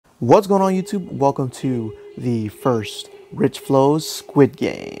What's going on, YouTube? Welcome to the first Rich Flow's Squid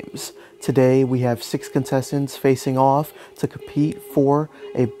Games. Today we have 6 contestants facing off to compete for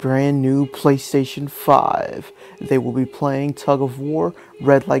a brand new PlayStation 5. They will be playing Tug of War,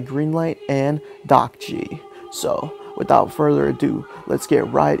 Red Light, Green Light, and Doc G. So, without further ado, let's get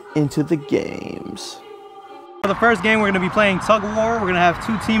right into the games. For the first game, we're going to be playing Tug of War. We're going to have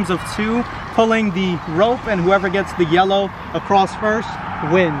 2 teams of 2 pulling the rope, and whoever gets the yellow across first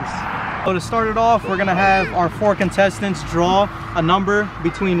wins. So to start it off, we're going to have our 4 contestants draw a number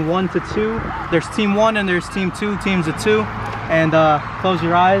between 1 to 2. There's team 1 and there's team 2, teams of 2. And close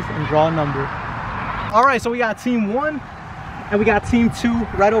your eyes and draw a number. Alright, so we got team 1 and we got team 2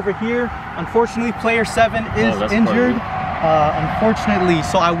 right over here. Unfortunately, player 7 is injured. Unfortunately,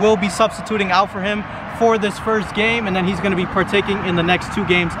 so I will be substituting out for him for this first game, and then he's going to be partaking in the next 2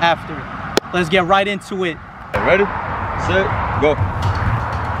 games after. Let's get right into it. Ready, set, go.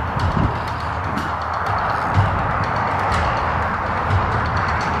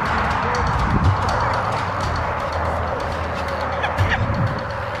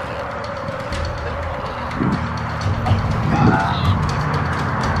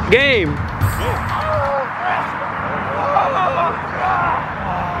 Game.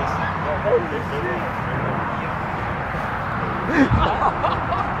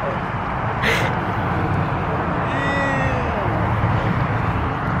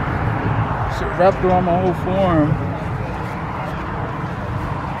 Shit wrapped around my whole form.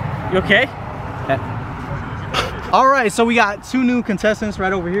 You okay? All right, so we got 2 new contestants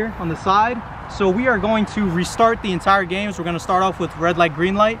right over here on the side. So we are going to restart the entire games. We're going to start off with Red Light,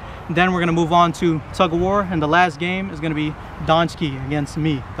 Green Light. Then we're going to move on to Tug of War. And the last game is going to be Donchki against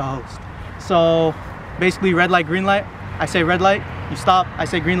me, the host. So basically, Red Light, Green Light. I say red light, you stop. I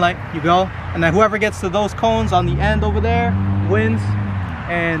say green light, you go. And then whoever gets to those cones on the end over there wins.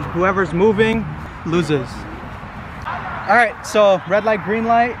 And whoever's moving loses. All right, so red light, green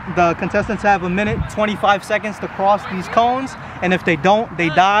light. The contestants have 1 minute, 25 seconds to cross these cones. And if they don't, they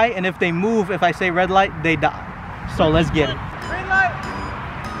die. And if they move, if I say red light, they die. So let's get it. Green light.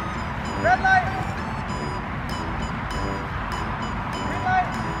 Red light. Green light.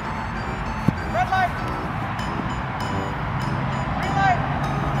 Red light. Green light.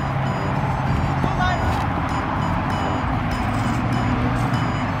 Blue light.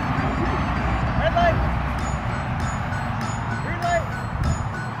 Red light. Green light.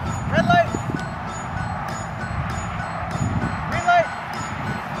 Red light. Green light.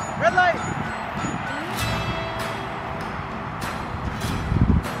 Red light.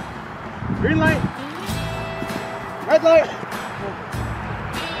 Green light. Red light.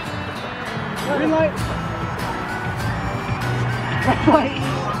 Green light. Red light.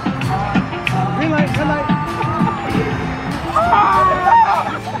 Green light. Red light.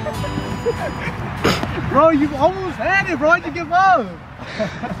 Bro, you almost had it, bro. Why'd you give up?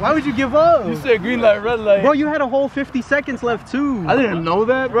 Why would you give up? You said green light, red light. Bro, you had a whole 50 seconds left too. I didn't know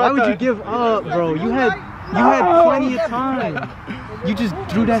that, bro. Why would you give up, bro? You had plenty of time. You just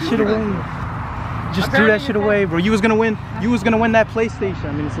threw that shit away. Just threw that shit away, bro. You was gonna win. You was gonna win that PlayStation.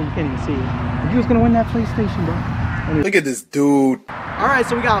 I mean, so you can't even see it. You was gonna win that PlayStation, bro. Anyway. Look at this dude. All right,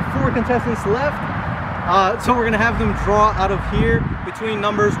 so we got 4 contestants left. So we're gonna have them draw out of here between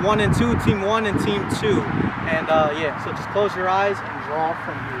numbers 1 and 2, team 1 and team 2. And yeah, so just close your eyes and draw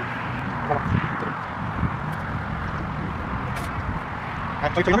from here.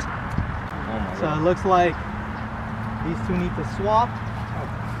 So it looks like these 2 need to swap.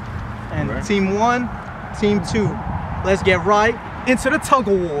 And team 1, team 2. Let's get right into the Tug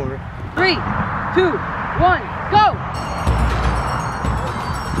of War. 3, 2, 1, go!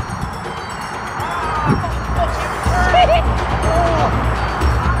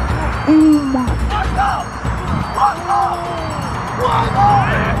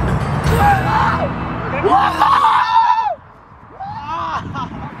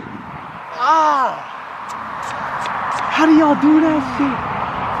 How do y'all do that shit?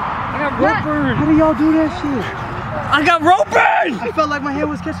 I got rope burn. How do y'all do that shit? I got rope burn! I felt like my hair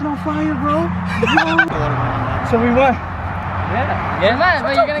was catching on fire, bro. So we won. Yeah, man,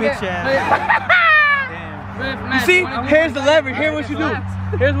 but you're gonna Bitch get... Damn. You see, here's the lever. Here's what you do.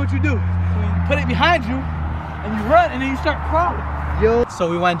 Here's what you do. Put it behind you, and you run, and then you start crawling. Yo. So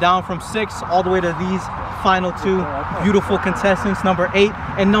we went down from 6 all the way to these final 2 beautiful contestants, number 8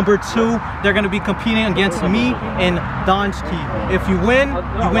 and number 2. They're going to be competing against me and Donchki. If you win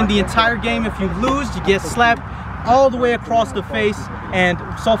the entire game. If you lose, you get slapped all the way across the face. And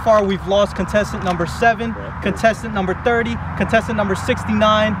so far we've lost contestant number 7, contestant number 30, contestant number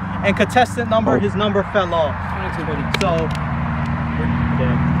 69, and contestant number, his number fell off. So we're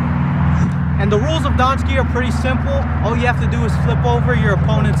dead. And the rules of Donski are pretty simple. All you have to do is flip over your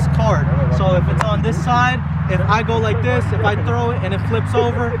opponent's card. So if it's on this side, if I go like this, if I throw it and it flips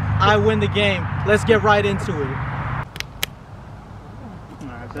over, I win the game. Let's get right into it.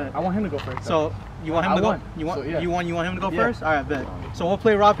 I want him to go first. So you want him to go? You want him to go first? All right, bet. So we'll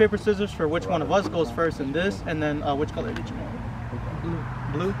play rock paper scissors for which one of us goes first in this, and then which color did you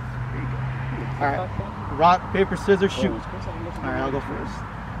want? Blue. All right. Rock paper scissors shoot. All right, I'll go first.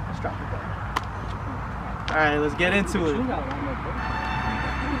 Let's drop it down. All right, let's get into it.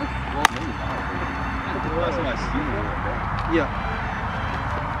 Yeah.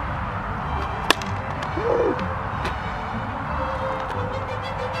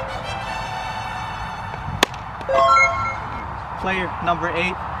 Player number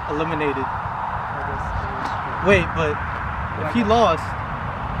 8 eliminated. Wait, but if he lost,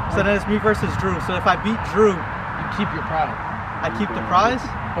 so then it's me versus Drew. So if I beat Drew, You keep your prize. I keep the prize.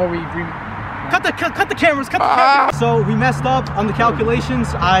 Or we Cut the cameras, cut the cameras. So we messed up on the calculations.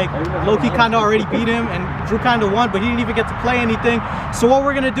 I low-key kind of already beat him, and Drew kind of won, but he didn't even get to play anything. So what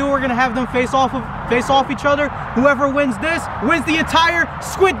we're gonna do, we're gonna have them face off each other. Whoever wins this wins the entire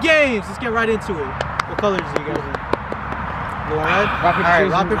Squid Games. Let's get right into it. What colors do you guys in? Blue and red. Rock, paper, all right,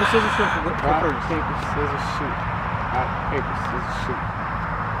 scissors. rock paper scissors shoot. rock, paper, scissors, shoot. Rock, paper, scissors, shoot.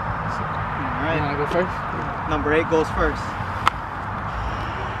 All right. You wanna go first? Number 8 goes first.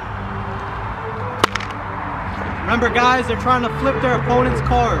 Remember, guys, they're trying to flip their opponent's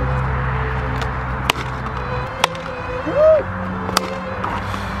card.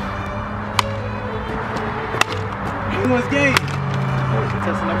 Anyone's game.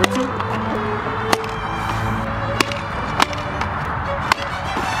 Contestant number 2.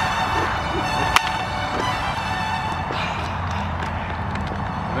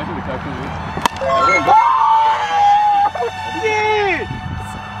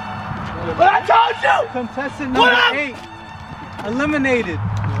 But I told you! Contestant number 8 eliminated.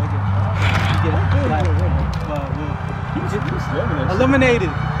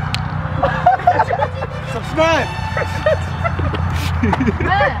 Eliminated. Subscribe.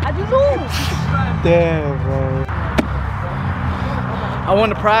 I do know. Damn, bro. I won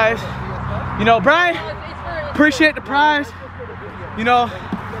the prize. You know, Brian, appreciate the prize. You know,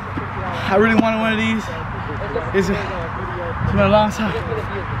 I really wanted one of these. It's been a long time.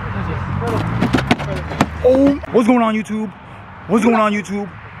 Oh, what's going on, YouTube? What's going on, YouTube?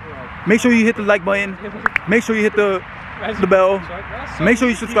 Make sure you hit the like button. Make sure you hit the bell. Make sure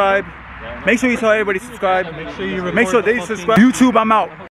you subscribe. Make sure you tell everybody to subscribe. Make sure they subscribe. YouTube, I'm out.